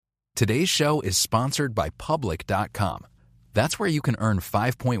Today's show is sponsored by Public.com. That's where you can earn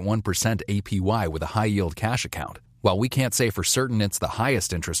 5.1% APY with a high-yield cash account. While we can't say for certain it's the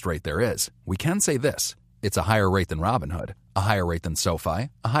highest interest rate there is, we can say this. It's a higher rate than Robinhood, a higher rate than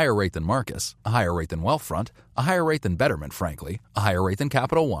SoFi, a higher rate than Marcus, a higher rate than Wealthfront, a higher rate than Betterment, frankly, a higher rate than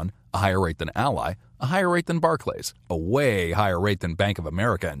Capital One, a higher rate than Ally, a higher rate than Barclays, a way higher rate than Bank of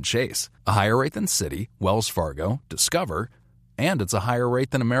America and Chase, a higher rate than Citi, Wells Fargo, Discover, and it's a higher rate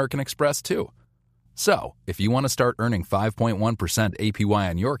than American Express, too. So, if you want to start earning 5.1% APY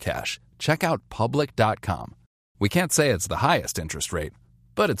on your cash, check out Public.com. We can't say it's the highest interest rate,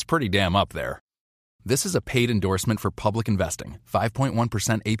 but it's pretty damn up there. This is a paid endorsement for Public Investing.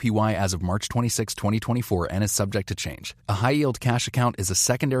 5.1% APY as of March 26, 2024 and is subject to change. A high-yield cash account is a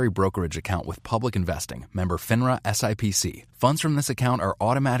secondary brokerage account with Public Investing. Member FINRA SIPC. Funds from this account are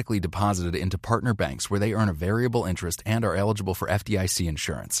automatically deposited into partner banks where they earn a variable interest and are eligible for FDIC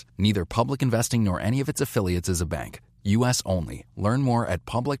insurance. Neither Public Investing nor any of its affiliates is a bank. U.S. only. Learn more at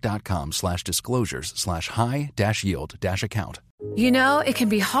public.com/disclosures/high-yield-account. You know, it can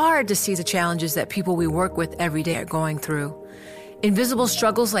be hard to see the challenges that people we work with every day are going through. Invisible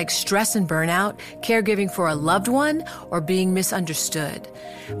struggles like stress and burnout, caregiving for a loved one, or being misunderstood.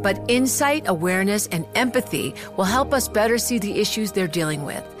 But insight, awareness, and empathy will help us better see the issues they're dealing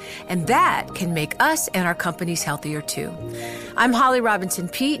with. And that can make us and our companies healthier too. I'm Holly Robinson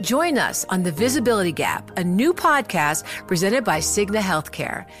Peete. Join us on The Visibility Gap, a new podcast presented by Cigna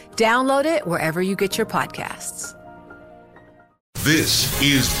Healthcare. Download it wherever you get your podcasts. This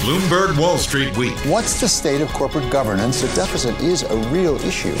is Bloomberg Wall Street Week. What's the state of corporate governance? The deficit is a real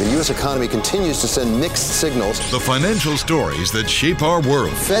issue. The U.S. economy continues to send mixed signals. The financial stories that shape our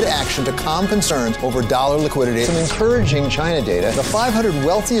world. Fed action to calm concerns over dollar liquidity. Some encouraging China data. The 500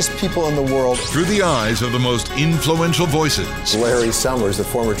 wealthiest people in the world. Through the eyes of the most influential voices. Larry Summers, the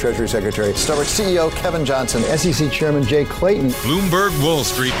former Treasury Secretary. Starbucks CEO Kevin Johnson. SEC Chairman Jay Clayton. Bloomberg Wall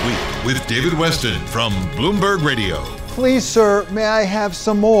Street Week with David Weston from Bloomberg Radio. Please, sir, may I have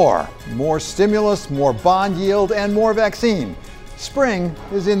some more? More stimulus, more bond yield, and more vaccine. Spring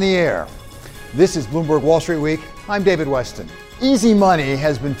is in the air. This is Bloomberg Wall Street Week. I'm David Weston. Easy money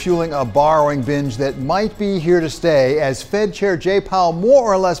has been fueling a borrowing binge that might be here to stay, as Fed Chair Jay Powell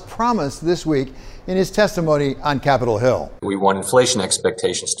more or less promised this week in his testimony on Capitol Hill. We want inflation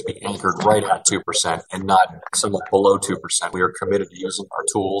expectations to be anchored right at 2% and not somewhat below 2%. We are committed to using our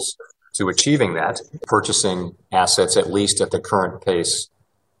tools to achieving that, purchasing assets at least at the current pace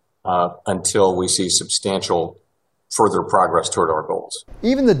until we see substantial further progress toward our goals.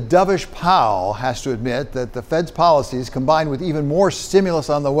 Even the dovish Powell has to admit that the Fed's policies, combined with even more stimulus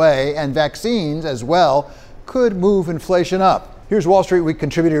on the way and vaccines as well, could move inflation up. Here's Wall Street Week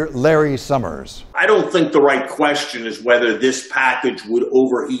contributor Larry Summers. I don't think the right question is whether this package would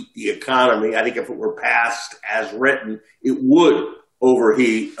overheat the economy. I think if it were passed as written, it would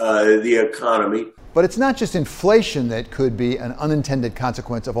overheat the economy. But it's not just inflation that could be an unintended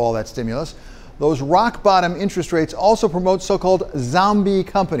consequence of all that stimulus. Those rock bottom interest rates also promote so-called zombie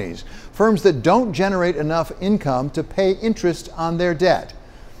companies, firms that don't generate enough income to pay interest on their debt.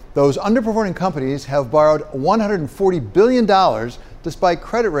 Those underperforming companies have borrowed $140 billion despite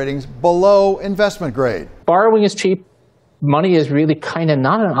credit ratings below investment grade. Borrowing is cheap. Money is really kind of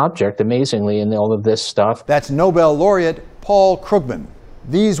not an object, amazingly, in all of this stuff. That's Nobel laureate Paul Krugman.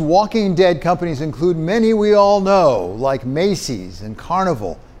 These walking dead companies include many we all know, like Macy's and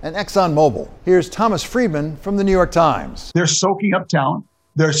Carnival and ExxonMobil. Here's Thomas Friedman from the New York Times. They're soaking up talent.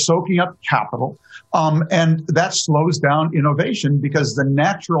 They're soaking up capital. And that slows down innovation because the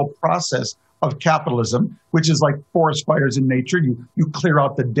natural process of capitalism, which is like forest fires in nature, you clear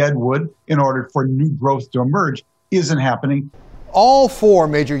out the dead wood in order for new growth to emerge, isn't happening. All four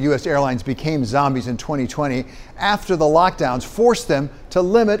major U.S. airlines became zombies in 2020 after the lockdowns forced them to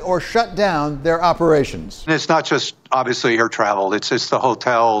limit or shut down their operations. And it's not just, obviously, air travel. It's the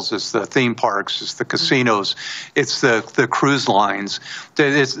hotels, it's the theme parks, it's the casinos, it's the cruise lines.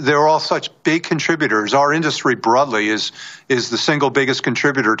 They're all such big contributors. Our industry broadly is the single biggest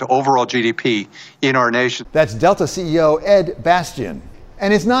contributor to overall GDP in our nation. That's Delta CEO Ed Bastian.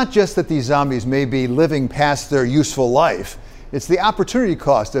 And it's not just that these zombies may be living past their useful life. It's the opportunity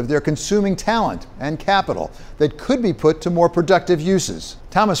cost of their consuming talent and capital that could be put to more productive uses.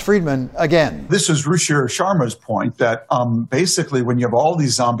 Thomas Friedman again. This is Ruchir Sharma's point that basically when you have all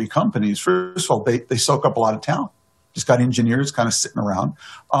these zombie companies, first of all, they soak up a lot of talent. Just got engineers kind of sitting around.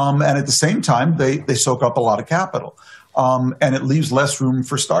 And at the same time, they soak up a lot of capital. and it leaves less room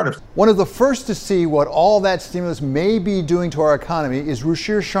for startups. One of the first to see what all that stimulus may be doing to our economy is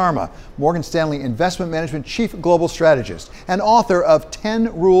Ruchir Sharma, Morgan Stanley Investment Management Chief Global Strategist and author of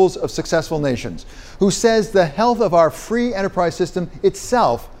 10 Rules of Successful Nations, who says the health of our free enterprise system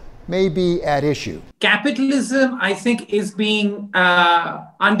itself may be at issue. Capitalism, I think, is being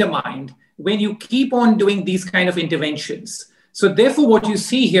undermined when you keep on doing these kind of interventions. So therefore, what you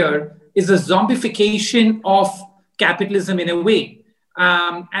see here is a zombification of capitalism in a way.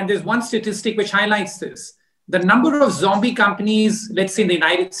 And there's one statistic which highlights this. The number of zombie companies, let's say in the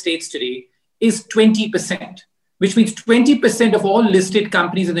United States today, is 20%, which means 20% of all listed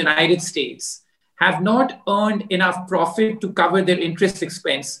companies in the United States have not earned enough profit to cover their interest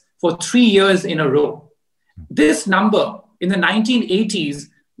expense for 3 years in a row. This number in the 1980s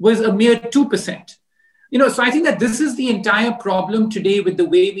was a mere 2%. So I think that this is the entire problem today with the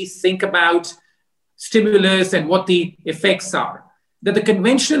way we think about stimulus and what the effects are. That the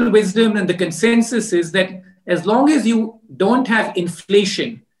conventional wisdom and the consensus is that as long as you don't have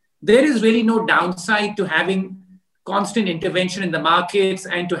inflation, there is really no downside to having constant intervention in the markets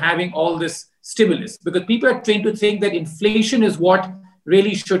and to having all this stimulus, because people are trained to think that inflation is what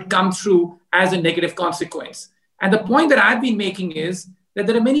really should come through as a negative consequence. And the point that I've been making is that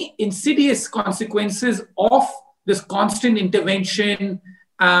there are many insidious consequences of this constant intervention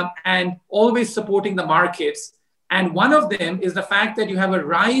and always supporting the markets. And one of them is the fact that you have a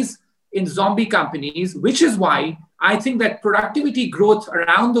rise in zombie companies, which is why I think that productivity growth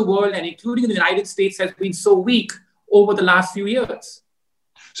around the world and including in the United States has been so weak over the last few years.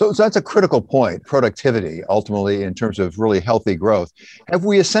 So that's a critical point, productivity, ultimately, in terms of really healthy growth. Have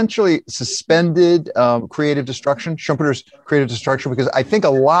we essentially suspended creative destruction, Schumpeter's creative destruction? Because I think a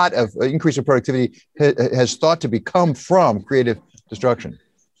lot of increase in productivity has thought to become from creative destruction.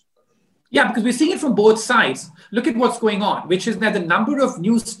 Yeah, because we're seeing it from both sides. Look at what's going on, which is that the number of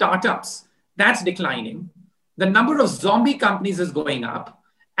new startups, that's declining. The number of zombie companies is going up.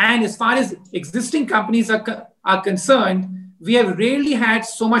 And as far as existing companies are concerned, we have rarely had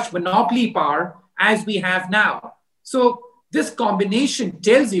so much monopoly power as we have now. So this combination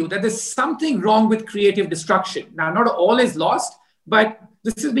tells you that there's something wrong with creative destruction. Now, not all is lost, but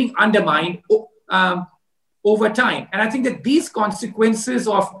this is being undermined over time. And I think that these consequences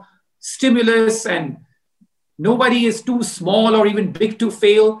of stimulus and nobody is too small or even big to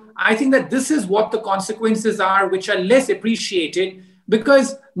fail, I think that this is what the consequences are, which are less appreciated,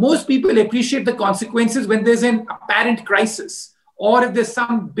 because most people appreciate the consequences when there's an apparent crisis or if there's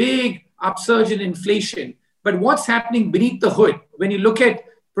some big upsurge in inflation. But what's happening beneath the hood, when you look at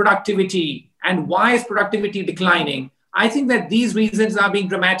productivity and why is productivity declining, I think that these reasons are being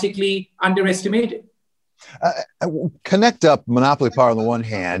dramatically underestimated. Connect up monopoly power on the one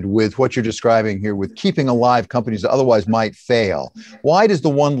hand with what you're describing here with keeping alive companies that otherwise might fail. Why does the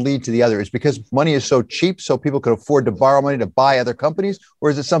one lead to the other? Is it because money is so cheap so people can afford to borrow money to buy other companies,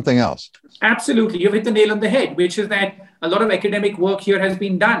 or is it something else? Absolutely. You've hit the nail on the head, which is that a lot of academic work here has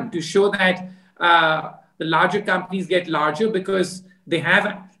been done to show that the larger companies get larger because they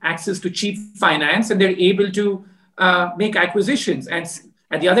have access to cheap finance and they're able to make acquisitions. And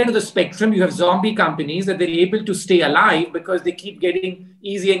at the other end of the spectrum, you have zombie companies that they're able to stay alive because they keep getting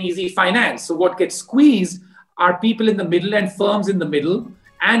easy finance. So what gets squeezed are people in the middle and firms in the middle.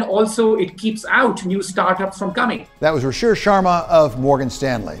 And also it keeps out new startups from coming. That was Ruchir Sharma of Morgan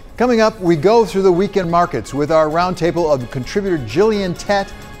Stanley. Coming up, we go through the weekend markets with our roundtable of contributor Gillian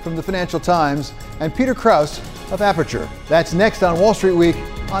Tett from the Financial Times and Peter Krause of Aperture. That's next on Wall Street Week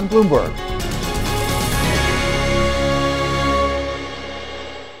on Bloomberg.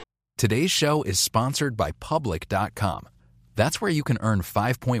 Today's show is sponsored by Public.com. That's where you can earn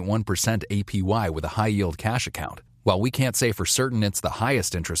 5.1% APY with a high-yield cash account. While we can't say for certain it's the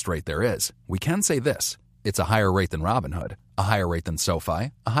highest interest rate there is, we can say this. It's a higher rate than Robinhood, a higher rate than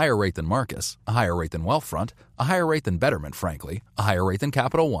SoFi, a higher rate than Marcus, a higher rate than Wealthfront, a higher rate than Betterment, frankly, a higher rate than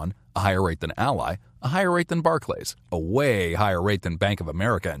Capital One, a higher rate than Ally, a higher rate than Barclays, a way higher rate than Bank of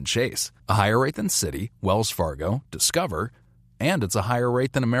America and Chase, a higher rate than Citi, Wells Fargo, Discover, and it's a higher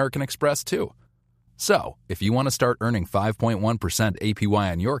rate than American Express, too. So, if you want to start earning 5.1%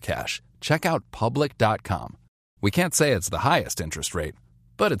 APY on your cash, check out Public.com. We can't say it's the highest interest rate,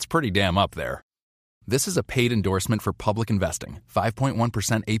 but it's pretty damn up there. This is a paid endorsement for Public Investing.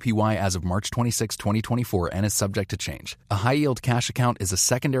 5.1% APY as of March 26, 2024, and is subject to change. A high-yield cash account is a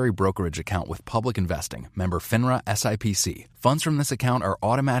secondary brokerage account with Public Investing, member FINRA SIPC. Funds from this account are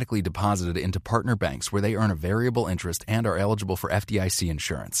automatically deposited into partner banks where they earn a variable interest and are eligible for FDIC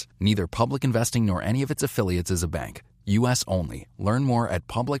insurance. Neither Public Investing nor any of its affiliates is a bank. U.S. only. Learn more at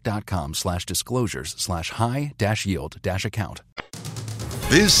public.com/disclosures/high-yield-account.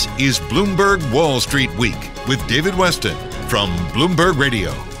 This is Bloomberg Wall Street Week with David Weston from Bloomberg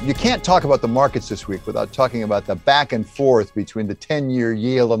Radio. You can't talk about the markets this week without talking about the back and forth between the 10-year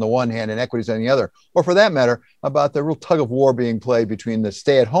yield on the one hand and equities on the other, or for that matter, about the real tug of war being played between the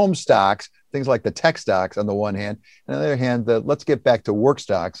stay-at-home stocks, things like the tech stocks on the one hand, and on the other hand, the let's get back to work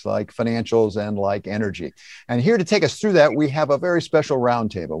stocks like financials and like energy. And here to take us through that, we have a very special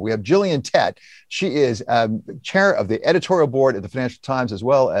roundtable. We have Gillian Tett. She is chair of the editorial board at the Financial Times, as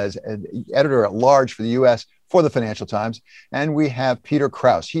well as an editor at large for the U.S. for the Financial Times. And we have Peter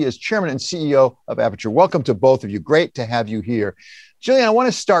Krause. He is chairman and CEO of Aperture. Welcome to both of you. Great to have you here. Gillian, I want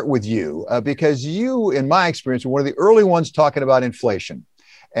to start with you because you, in my experience, were one of the early ones talking about inflation.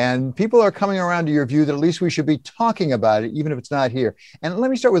 And people are coming around to your view that at least we should be talking about it, even if it's not here. And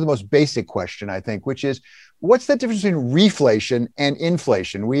let me start with the most basic question, I think, which is, what's the difference between reflation and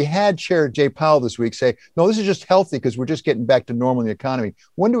inflation? We had Chair Jay Powell this week say, no, this is just healthy because we're just getting back to normal in the economy.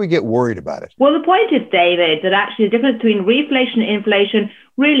 When do we get worried about it? Well, the point is, David, that actually the difference between reflation and inflation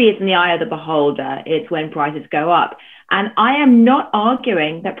really is in the eye of the beholder. It's when prices go up. And I am not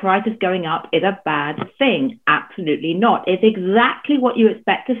arguing that prices going up is a bad thing. Absolutely not. It's exactly what you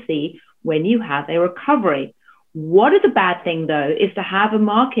expect to see when you have a recovery. What is a bad thing, though, is to have a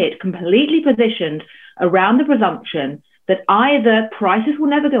market completely positioned around the presumption that either prices will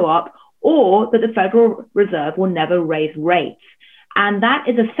never go up or that the Federal Reserve will never raise rates. And that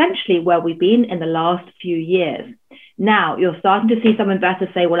is essentially where we've been in the last few years. Now, you're starting to see some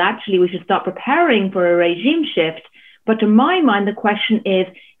investors say, well, actually, we should start preparing for a regime shift. But to my mind, the question is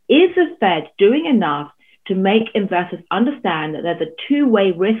the Fed doing enough to make investors understand that there's a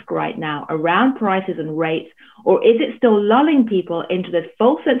two-way risk right now around prices and rates, or is it still lulling people into this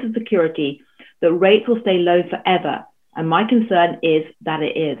false sense of security that rates will stay low forever? And my concern is that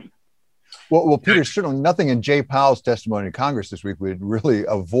it is. Well, Peter, certainly nothing in Jay Powell's testimony in Congress this week would really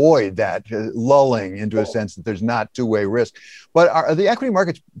avoid that lulling into a sense that there's not two-way risk. But are the equity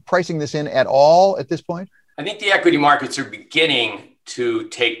markets pricing this in at all at this point? I think the equity markets are beginning to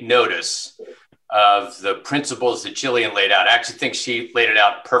take notice of the principles that Gillian laid out. I actually think she laid it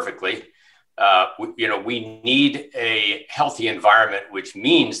out perfectly. We need a healthy environment, which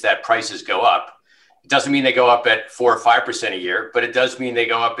means that prices go up. It doesn't mean they go up at 4 or 5% a year, but it does mean they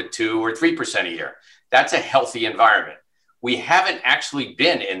go up at 2 or 3% a year. That's a healthy environment. We haven't actually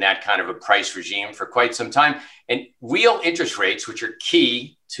been in that kind of a price regime for quite some time. And real interest rates, which are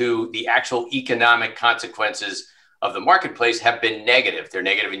key to the actual economic consequences of the marketplace, have been negative. They're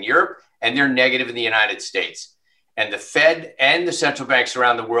negative in Europe and they're negative in the United States. And the Fed and the central banks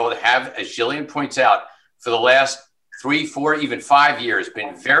around the world have, as Gillian points out, for the last 3, 4, even 5 years,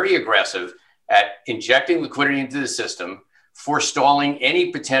 been very aggressive at injecting liquidity into the system, forestalling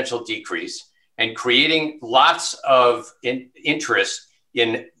any potential decrease, and creating lots of interest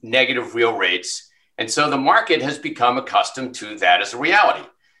in negative real rates. And so the market has become accustomed to that as a reality.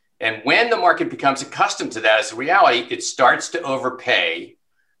 And when the market becomes accustomed to that as a reality, it starts to overpay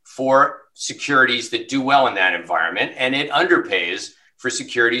for securities that do well in that environment, and it underpays for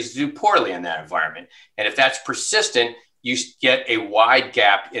securities that do poorly in that environment. And if that's persistent, you get a wide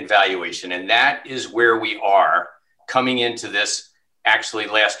gap in valuation. And that is where we are coming into this actually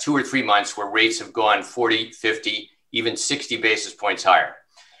last 2 or 3 months where rates have gone 40, 50, even 60 basis points higher.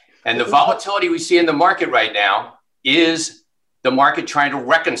 And the volatility we see in the market right now is the market trying to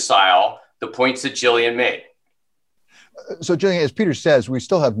reconcile the points that Gillian made. So, Gillian, as Peter says, we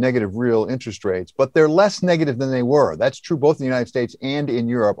still have negative real interest rates, but they're less negative than they were. That's true both in the United States and in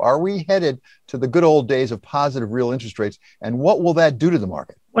Europe. Are we headed to the good old days of positive real interest rates? And what will that do to the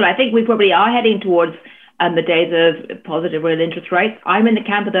market? Well, I think we probably are heading towards the days of positive real interest rates. I'm in the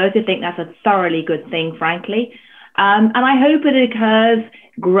camp of those who think that's a thoroughly good thing, frankly. And I hope it occurs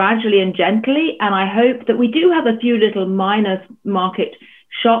gradually and gently. And I hope that we do have a few little minor market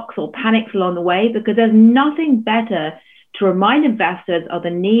shocks or panics along the way, because there's nothing better to remind investors of the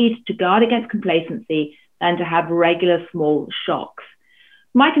need to guard against complacency than to have regular small shocks.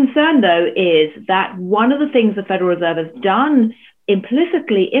 My concern, though, is that one of the things the Federal Reserve has done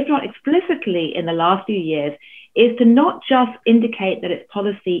implicitly, if not explicitly, in the last few years is to not just indicate that its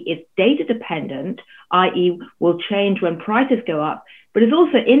policy is data dependent, i.e. will change when prices go up, but it's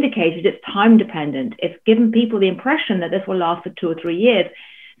also indicated it's time dependent. It's given people the impression that this will last for 2 or 3 years.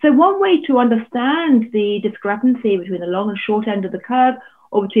 So one way to understand the discrepancy between the long and short end of the curve,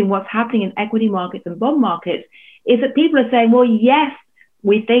 or between what's happening in equity markets and bond markets, is that people are saying, well, yes,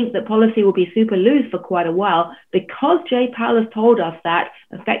 we think that policy will be super loose for quite a while because Jay Powell has told us that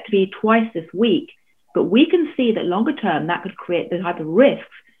effectively twice this week. But we can see that longer term, that could create the type of risks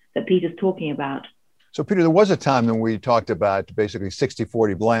that Peter's talking about. So, Peter, there was a time when we talked about basically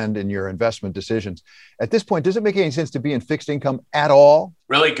 60-40 blend in your investment decisions. At this point, does it make any sense to be in fixed income at all?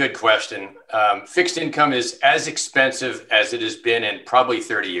 Really good question. Fixed income is as expensive as it has been in probably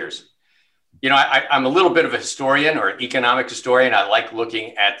 30 years. You know, I'm a little bit of a historian or economic historian. I like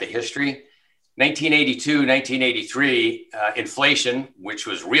looking at the history. 1982, 1983, inflation, which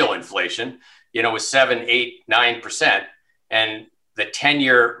was real inflation, you know, was 7, 8, 9%. And the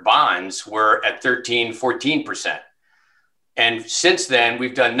 10-year bonds were at 13, 14%. And since then,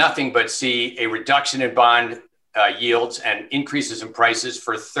 we've done nothing but see a reduction in bond yields and increases in prices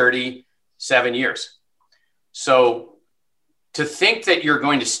for 37 years. So to think that you're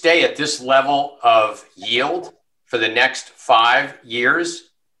going to stay at this level of yield for the next 5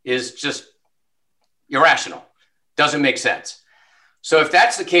 years is just irrational. Doesn't make sense. So if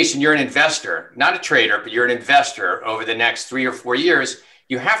that's the case and you're an investor, not a trader, but you're an investor over the next 3 or 4 years,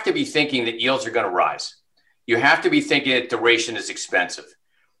 you have to be thinking that yields are going to rise. You have to be thinking that duration is expensive.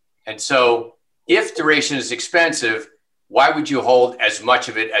 And so if duration is expensive, why would you hold as much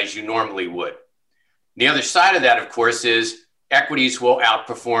of it as you normally would? The other side of that, of course, is equities will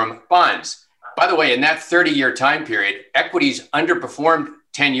outperform bonds. By the way, in that 30-year time period, equities underperformed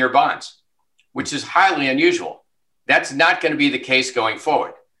 10-year bonds, which is highly unusual. That's not going to be the case going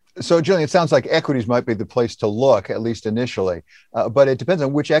forward. So, Gillian, it sounds like equities might be the place to look, at least initially, but it depends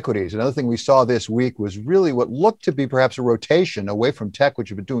on which equities. Another thing we saw this week was really what looked to be perhaps a rotation away from tech, which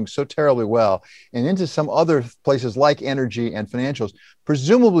have been doing so terribly well, and into some other places like energy and financials,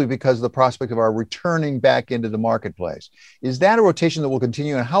 presumably because of the prospect of our returning back into the marketplace. Is that a rotation that will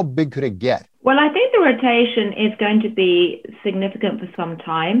continue, and how big could it get? Well, I think the rotation is going to be significant for some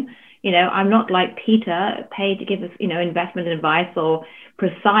time. You know, I'm not like Peter, paid to give us, you know, investment advice or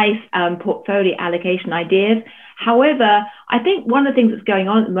precise portfolio allocation ideas. However, I think one of the things that's going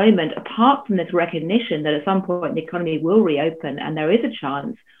on at the moment, apart from this recognition that at some point the economy will reopen and there is a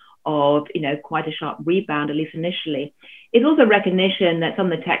chance of, you know, quite a sharp rebound, at least initially, is also recognition that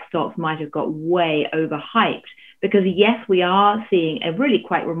some of the tech stocks might have got way overhyped. Because yes, we are seeing a really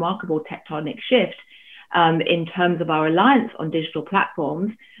quite remarkable tectonic shift in terms of our reliance on digital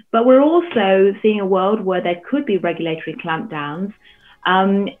platforms, but we're also seeing a world where there could be regulatory clampdowns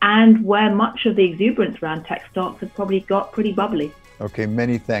and where much of the exuberance around tech stocks have probably got pretty bubbly. Okay,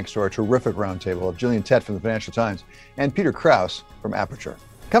 many thanks to our terrific roundtable of Gillian Tett from the Financial Times and Peter Krause from Aperture.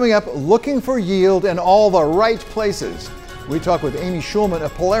 Coming up, looking for yield in all the right places. We talk with Amy Schulman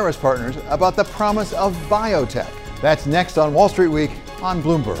of Polaris Partners about the promise of biotech. That's next on Wall Street Week on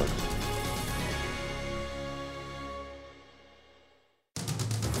Bloomberg.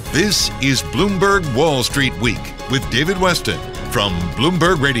 This is Bloomberg Wall Street Week with David Weston from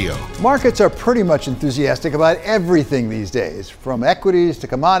Bloomberg Radio. Markets are pretty much enthusiastic about everything these days, from equities to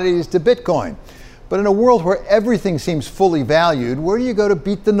commodities to Bitcoin. But in a world where everything seems fully valued, where do you go to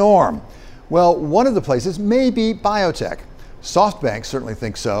beat the norm? Well, one of the places may be biotech. SoftBank certainly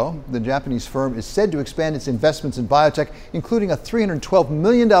thinks so. The Japanese firm is said to expand its investments in biotech, including a $312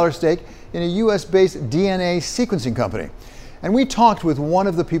 million stake in a US-based DNA sequencing company. And we talked with one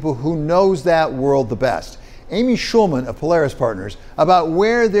of the people who knows that world the best, Amy Schulman of Polaris Partners, about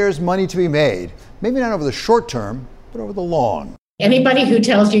where there's money to be made, maybe not over the short term, but over the long. Anybody who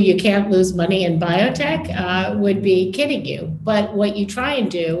tells you you can't lose money in biotech would be kidding you. But what you try and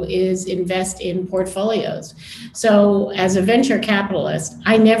do is invest in portfolios. So as a venture capitalist,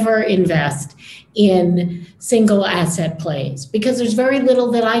 I never invest in single asset plays because there's very little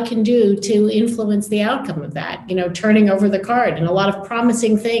that I can do to influence the outcome of that, you know, turning over the card. And a lot of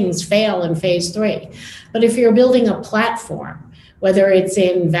promising things fail in phase 3. But if you're building a platform, whether it's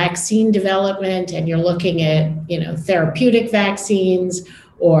in vaccine development and you're looking at, you know, therapeutic vaccines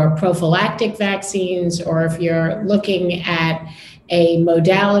or prophylactic vaccines, or if you're looking at a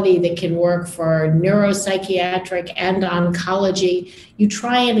modality that can work for neuropsychiatric and oncology, you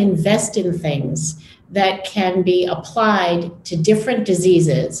try and invest in things that can be applied to different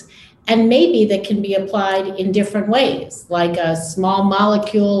diseases and maybe that can be applied in different ways, like a small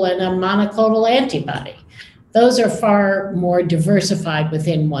molecule and a monoclonal antibody. Those are far more diversified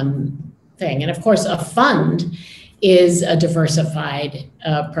within one thing. and of course, a fund is a diversified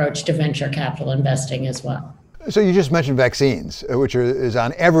approach to venture capital investing as well. So you just mentioned vaccines, which is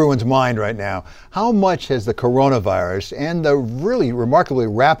on everyone's mind right now. How much has the coronavirus and the really remarkably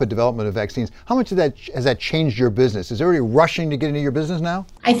rapid development of vaccines, how much has that changed your business? Is everybody rushing to get into your business now?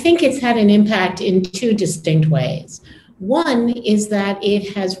 I think it's had an impact in two distinct ways. One is that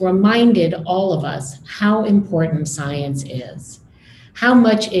it has reminded all of us how important science is. how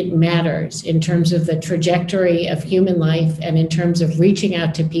much it matters in terms of the trajectory of human life and in terms of reaching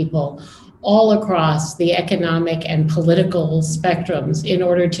out to people all across the economic and political spectrums in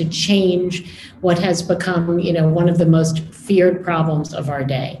order to change what has become, one of the most feared problems of our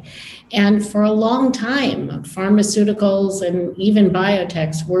day. And for a long time, pharmaceuticals and even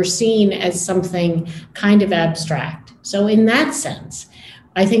biotechs were seen as something kind of abstract. So in that sense,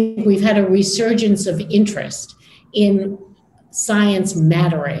 I think we've had a resurgence of interest in science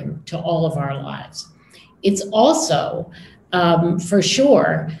mattering to all of our lives. It's also, for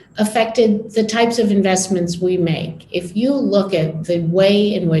sure, affected the types of investments we make. If you look at the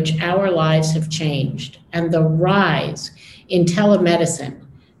way in which our lives have changed and the rise in telemedicine,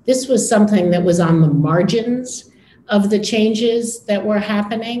 this was something that was on the margins of the changes that were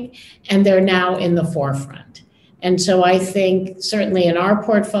happening, and they're now in the forefront. And so I think certainly in our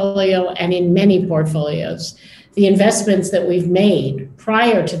portfolio and in many portfolios, the investments that we've made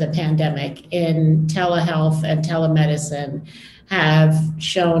prior to the pandemic in telehealth and telemedicine have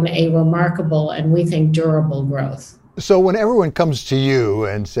shown a remarkable and we think durable growth. So when everyone comes to you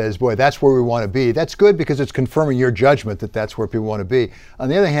and says, boy, that's where we want to be, that's good because it's confirming your judgment that that's where people want to be. On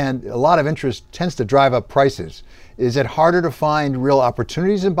the other hand, a lot of interest tends to drive up prices. Is it harder to find real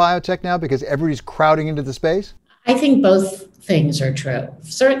opportunities in biotech now because everybody's crowding into the space? I think both things are true.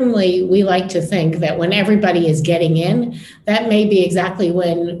 Certainly, we like to think that when everybody is getting in, that may be exactly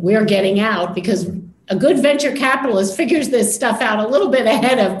when we're getting out, because a good venture capitalist figures this stuff out a little bit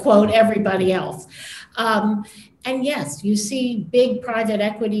ahead of, quote, everybody else. And yes, you see big private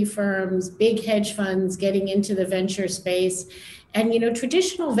equity firms, big hedge funds getting into the venture space. And,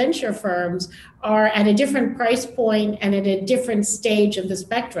 traditional venture firms are at a different price point and at a different stage of the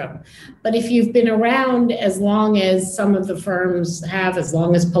spectrum. But if you've been around as long as some of the firms have, as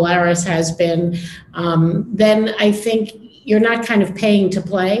long as Polaris has been, then I think you're not kind of paying to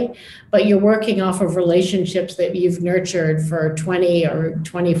play, but you're working off of relationships that you've nurtured for 20 or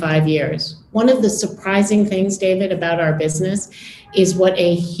 25 years. One of the surprising things, David, about our business is what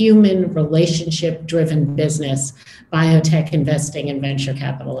a human relationship-driven business biotech investing in venture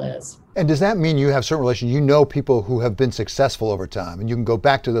capital is. And does that mean you have certain relations? You know people who have been successful over time, and you can go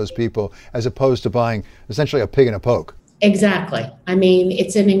back to those people as opposed to buying essentially a pig in a poke? Exactly. I mean,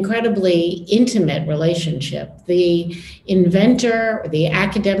 it's an incredibly intimate relationship. The inventor, the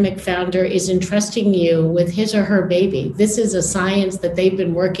academic founder is entrusting you with his or her baby. This is a science that they've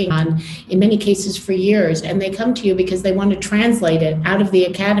been working on in many cases for years, and they come to you because they want to translate it out of the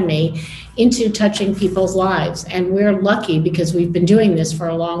academy into touching people's lives. And we're lucky, because we've been doing this for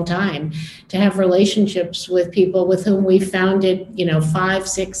a long time, to have relationships with people with whom we've founded, 5,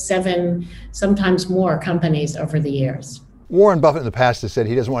 6, 7, sometimes more companies over the years. Warren Buffett in the past has said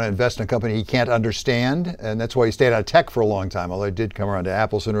he doesn't want to invest in a company he can't understand, and that's why he stayed out of tech for a long time, although he did come around to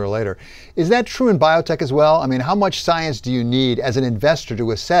Apple sooner or later. Is that true in biotech as well? I mean, how much science do you need as an investor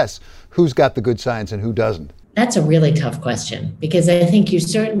to assess who's got the good science and who doesn't? That's a really tough question, because I think you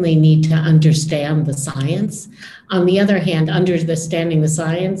certainly need to understand the science. On the other hand, understanding the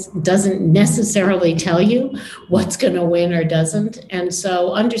science doesn't necessarily tell you what's going to win or doesn't. And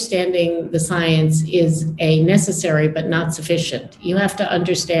so understanding the science is a necessary but not sufficient. You have to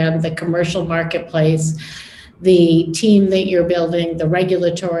understand the commercial marketplace, the team that you're building, the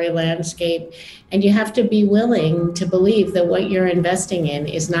regulatory landscape, and you have to be willing to believe that what you're investing in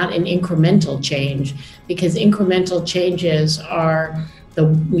is not an incremental change, because incremental changes are the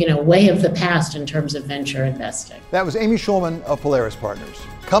way of the past in terms of venture investing. That was Amy Schulman of Polaris Partners.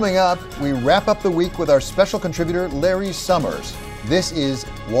 Coming up, we wrap up the week with our special contributor, Larry Summers. This is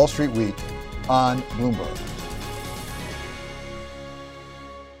Wall Street Week on Bloomberg.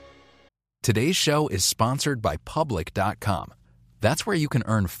 Today's show is sponsored by Public.com. That's where you can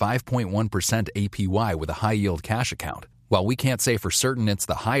earn 5.1% APY with a high-yield cash account. While we can't say for certain it's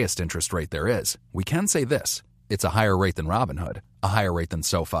the highest interest rate there is, we can say this: it's a higher rate than Robinhood, a higher rate than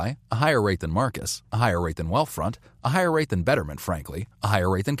SoFi, a higher rate than Marcus, a higher rate than Wealthfront, a higher rate than Betterment, frankly, a higher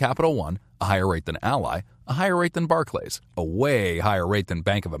rate than Capital One, a higher rate than Ally, a higher rate than Barclays, a way higher rate than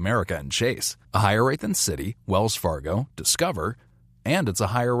Bank of America and Chase, a higher rate than Citi, Wells Fargo, Discover, and it's a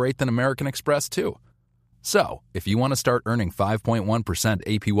higher rate than American Express, too. So, if you want to start earning 5.1%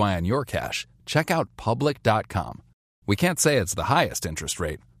 APY on your cash, check out Public.com. We can't say it's the highest interest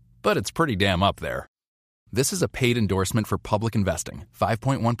rate, but it's pretty damn up there. This is a paid endorsement for Public Investing.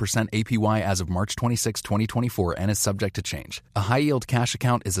 5.1% APY as of March 26, 2024, and is subject to change. A high-yield cash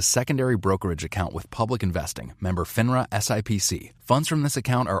account is a secondary brokerage account with Public Investing, member FINRA SIPC. Funds from this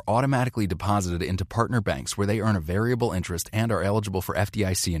account are automatically deposited into partner banks where they earn a variable interest and are eligible for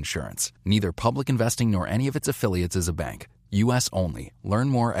FDIC insurance. Neither Public Investing nor any of its affiliates is a bank. U.S. only. Learn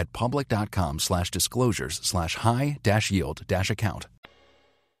more at public.com/disclosures/high-yield-account.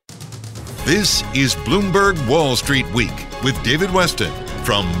 This is Bloomberg Wall Street Week with David Weston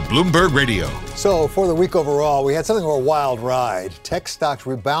from Bloomberg Radio. So for the week overall, we had something of a wild ride. Tech stocks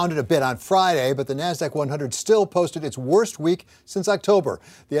rebounded a bit on Friday, but the NASDAQ 100 still posted its worst week since October.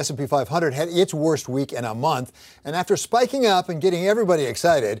 The S&P 500 had its worst week in a month. And after spiking up and getting everybody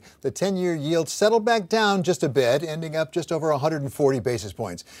excited, the 10-year yield settled back down just a bit, ending up just over 140 basis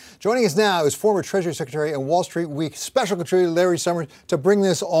points. Joining us now is former Treasury Secretary and Wall Street Week special contributor Larry Summers to bring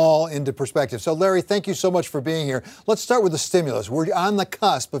this all into perspective. So, Larry, thank you so much for being here. Let's start with the stimulus. We're on the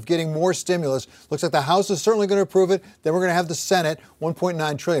cusp of getting more stimulus. Looks like the House is certainly going to approve it. Then we're going to have the Senate,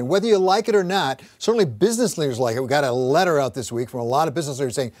 $1.9 trillion. Whether you like it or not, certainly business leaders like it. We got a letter out this week from a lot of business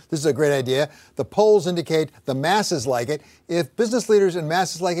leaders saying this is a great idea. The polls indicate the masses like it. If business leaders and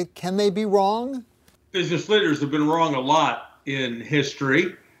masses like it, can they be wrong? Business leaders have been wrong a lot in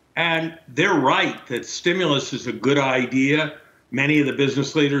history, and they're right that stimulus is a good idea. Many of the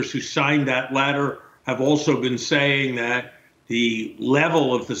business leaders who signed that letter have also been saying that the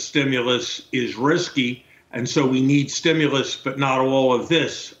level of the stimulus is risky, and so we need stimulus, but not all of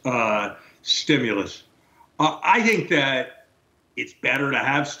this stimulus. I think that it's better to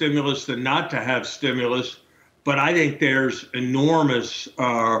have stimulus than not to have stimulus, but I think there's enormous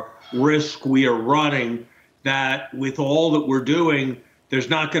risk we are running that with all that we're doing, there's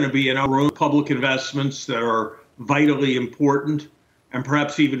not going to be enough room for public investments that are vitally important, and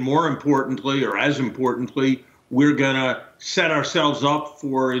perhaps even more importantly, or as importantly, we're going to set ourselves up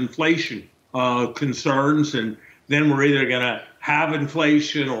for inflation concerns, and then we're either going to have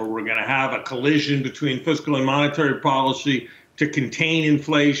inflation or we're going to have a collision between fiscal and monetary policy to contain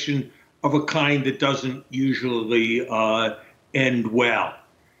inflation of a kind that doesn't usually end well.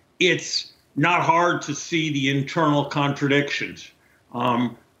 It's not hard to see the internal contradictions.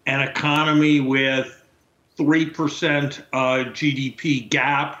 An economy with 3% GDP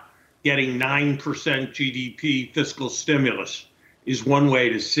gap getting 9% GDP fiscal stimulus is one way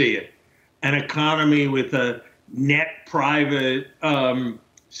to see it. An economy with a net private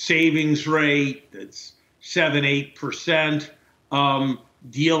savings rate that's 7-8%,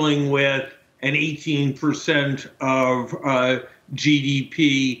 dealing with an 18% of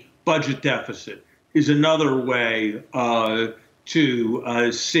GDP budget deficit is another way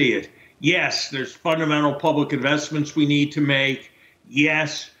to see it. Yes, there's fundamental public investments we need to make.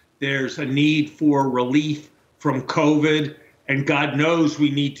 Yes, there's a need for relief from COVID, and God knows we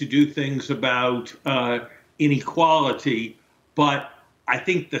need to do things about inequality. But I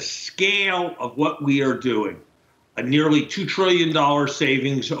think the scale of what we are doing, a nearly $2 trillion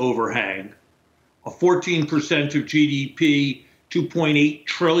savings overhang, a 14% of GDP, $2.8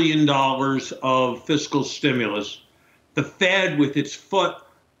 trillion of fiscal stimulus, the Fed with its foot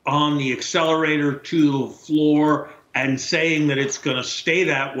on the accelerator to the floor and saying that it's going to stay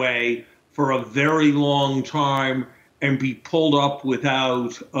that way for a very long time and be pulled up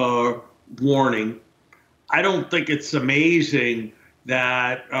without warning. I don't think it's amazing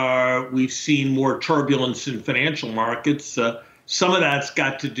that we've seen more turbulence in financial markets. Some of that's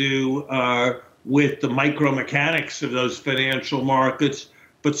got to do with the micromechanics of those financial markets,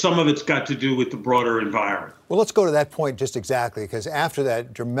 but some of it's got to do with the broader environment. Well, let's go to that point just exactly, because after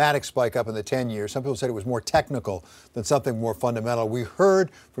that dramatic spike up in the 10-year, some people said it was more technical than something more fundamental. We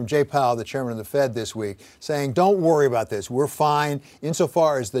heard from Jay Powell, the chairman of the Fed this week, saying, don't worry about this. We're fine.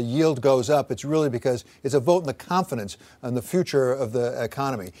 Insofar as the yield goes up, it's really because it's a vote in the confidence in the future of the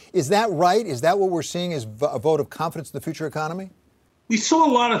economy. Is that right? Is that what we're seeing as a vote of confidence in the future economy? We saw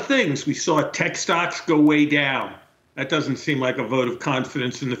a lot of things. We saw tech stocks go way down. That doesn't seem like a vote of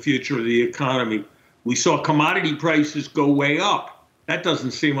confidence in the future of the economy. We saw commodity prices go way up. That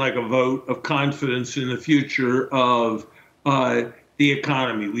doesn't seem like a vote of confidence in the future of the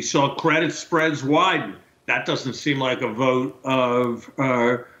economy. We saw credit spreads widen. That doesn't seem like a vote of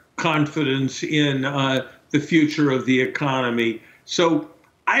confidence in the future of the economy. So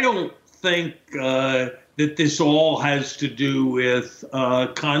I don't think that this all has to do with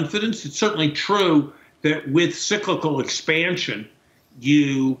confidence. It's certainly true that with cyclical expansion,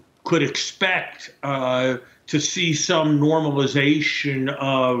 you could expect to see some normalization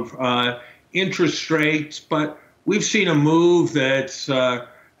of interest rates, but we've seen a move that's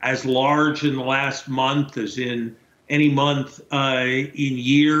as large in the last month as in any month in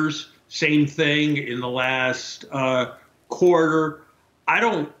years. Same thing in the last quarter. I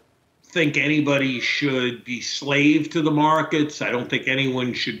don't think anybody should be slave to the markets. I don't think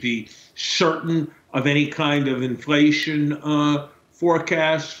anyone should be certain of any kind of inflation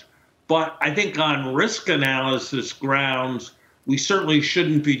forecast. But I think on risk analysis grounds, we certainly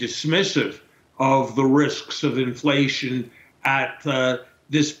shouldn't be dismissive of the risks of inflation at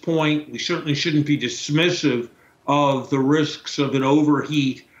this point. We certainly shouldn't be dismissive of the risks of an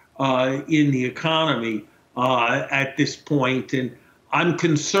overheat in the economy at this point. And I'm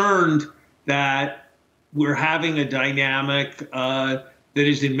concerned that we're having a dynamic that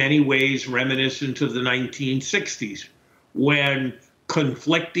is in many ways reminiscent of the 1960s, when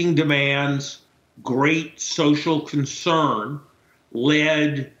conflicting demands, great social concern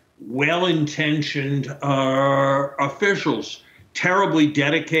led well-intentioned officials, terribly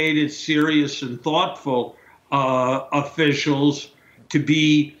dedicated, serious, and thoughtful officials, to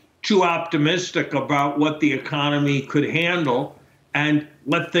be too optimistic about what the economy could handle and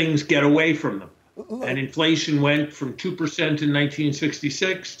let things get away from them. And inflation went from 2% in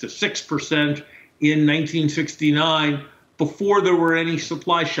 1966 to 6% in 1969 before there were any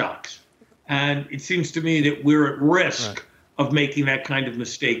supply shocks. And it seems to me that we're at risk of making that kind of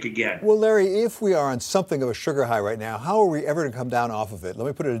mistake again. Well, Larry, if we are on something of a sugar high right now, how are we ever going to come down off of it? Let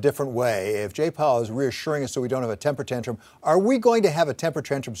me put it a different way. If Jay Powell is reassuring us so we don't have a temper tantrum, are we going to have a temper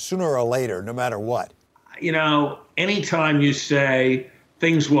tantrum sooner or later, no matter what? You know, anytime you say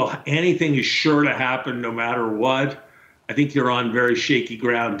anything is sure to happen no matter what, I think you're on very shaky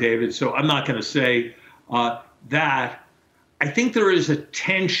ground, David. So I'm not going to say that. I think there is a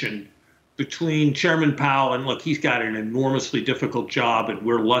tension between Chairman Powell, and look, he's got an enormously difficult job, and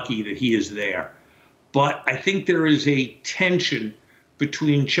we're lucky that he is there. But I think there is a tension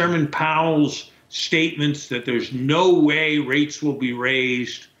between Chairman Powell's statements that there's no way rates will be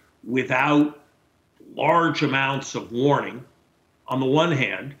raised without large amounts of warning, on the one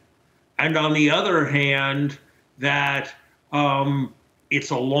hand, and on the other hand, that it's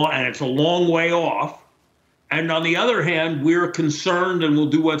a long way off. And on the other hand, we're concerned and will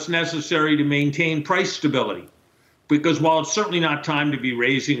do what's necessary to maintain price stability. Because while it's certainly not time to be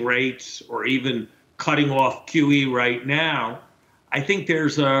raising rates or even cutting off QE right now, I think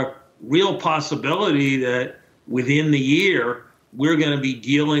there's a real possibility that within the year, we're going to be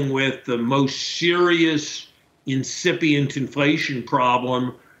dealing with the most serious incipient inflation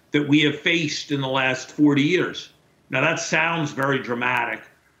problem that we have faced in the last 40 years. Now, that sounds very dramatic.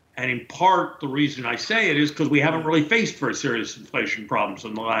 And in part, the reason I say it is because we haven't really faced very serious inflation problems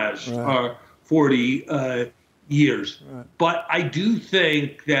in the last 40 years. But I do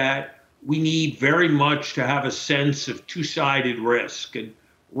think that we need very much to have a sense of two-sided risk. And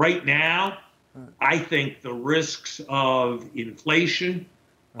right now, I think the risks of inflation,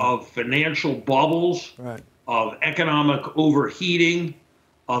 of financial bubbles, of economic overheating,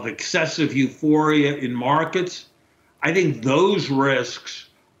 of excessive euphoria in markets, I think those risks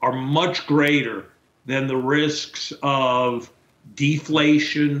are much greater than the risks of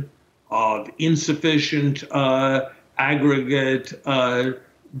deflation, of insufficient aggregate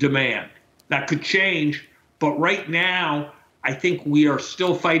demand. That could change, but right now, I think we are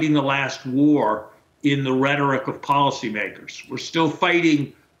still fighting the last war in the rhetoric of policymakers. We're still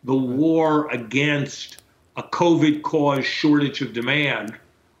fighting the war against a COVID-caused shortage of demand,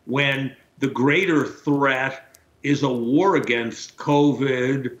 when the greater threat is a war against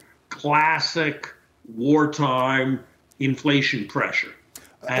COVID, classic wartime inflation pressure.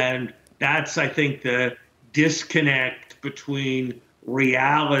 And that's, I think, the disconnect between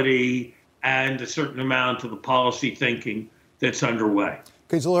reality and a certain amount of the policy thinking that's underway.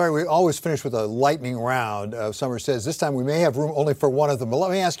 Okay, so Larry, we always finish with a lightning round. Summer says this time we may have room only for one of them. But let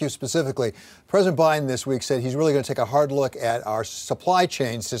me ask you specifically. President Biden this week said he's really going to take a hard look at our supply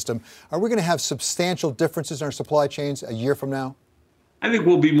chain system. Are we going to have substantial differences in our supply chains a year from now? I think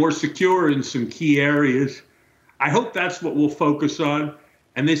we'll be more secure in some key areas. I hope that's what we'll focus on.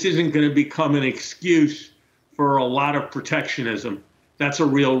 And this isn't going to become an excuse for a lot of protectionism. That's a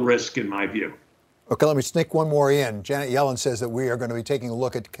real risk in my view. Okay, let me sneak one more in. Janet Yellen says that we are going to be taking a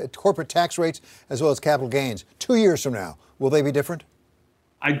look at corporate tax rates as well as capital gains 2 years from now. Will they be different?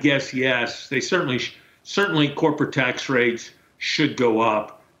 I guess yes. They certainly corporate tax rates should go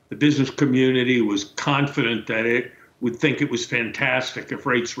up. The business community was confident that it would think it was fantastic if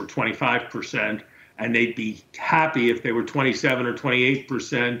rates were 25%, and they'd be happy if they were 27 or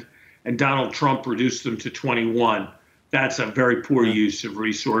 28%, and Donald Trump reduced them to 21. That's a very poor use of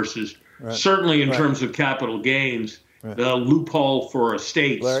resources. Certainly in terms of capital gains, the loophole for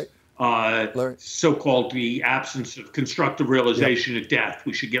estates, so-called the absence of constructive realization at death,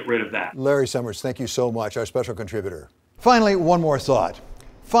 we should get rid of that. Larry Summers, thank you so much, our special contributor. Finally, one more thought.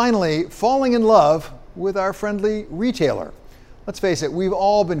 Finally, falling in love with our friendly retailer. Let's face it, we've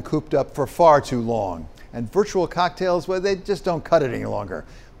all been cooped up for far too long. And virtual cocktails, well, they just don't cut it any longer.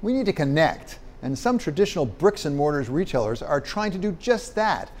 We need to connect, and some traditional bricks and mortars retailers are trying to do just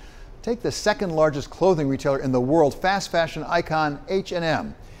that. Take the second largest clothing retailer in the world, fast fashion icon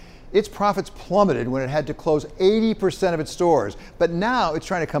H&M. Its profits plummeted when it had to close 80% of its stores, but now it's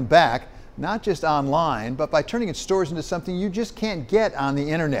trying to come back, not just online, but by turning its stores into something you just can't get on the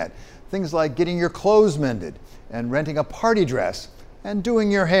internet. Things like getting your clothes mended, and renting a party dress, and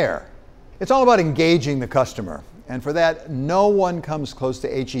doing your hair. It's all about engaging the customer, and for that, no one comes close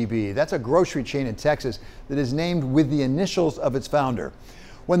to H-E-B. That's a grocery chain in Texas that is named with the initials of its founder.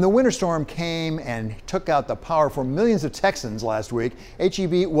 When the winter storm came and took out the power for millions of Texans last week,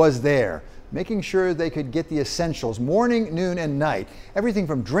 H-E-B was there, making sure they could get the essentials morning, noon, and night. Everything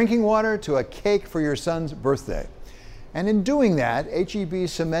from drinking water to a cake for your son's birthday. And in doing that, H-E-B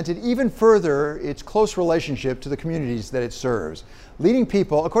cemented even further its close relationship to the communities that it serves, leading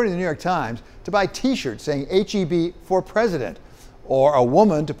people, according to the New York Times, to buy t-shirts saying H-E-B for president, or a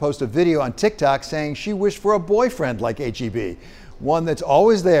woman to post a video on TikTok saying she wished for a boyfriend like H-E-B. One that's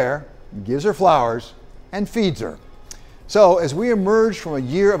always there, gives her flowers, and feeds her. So as we emerge from a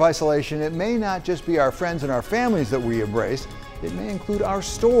year of isolation, it may not just be our friends and our families that we embrace, it may include our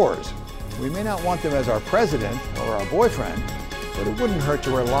stores. We may not want them as our president or our boyfriend, but it wouldn't hurt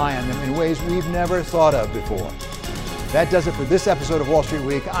to rely on them in ways we've never thought of before. That does it for this episode of Wall Street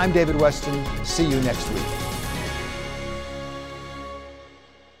Week. I'm David Westin. See you next week.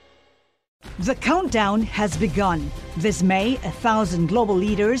 The countdown has begun. This May, 1,000 global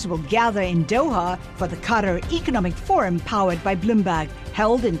leaders will gather in Doha for the Qatar Economic Forum powered by Bloomberg,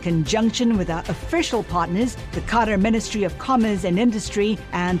 held in conjunction with our official partners, the Qatar Ministry of Commerce and Industry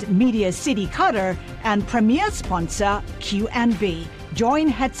and Media City Qatar, and premier sponsor QNB. Join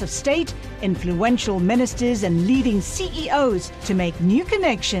heads of state, influential ministers, and leading CEOs to make new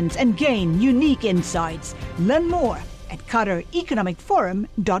connections and gain unique insights. Learn more at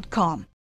QatarEconomicForum.com.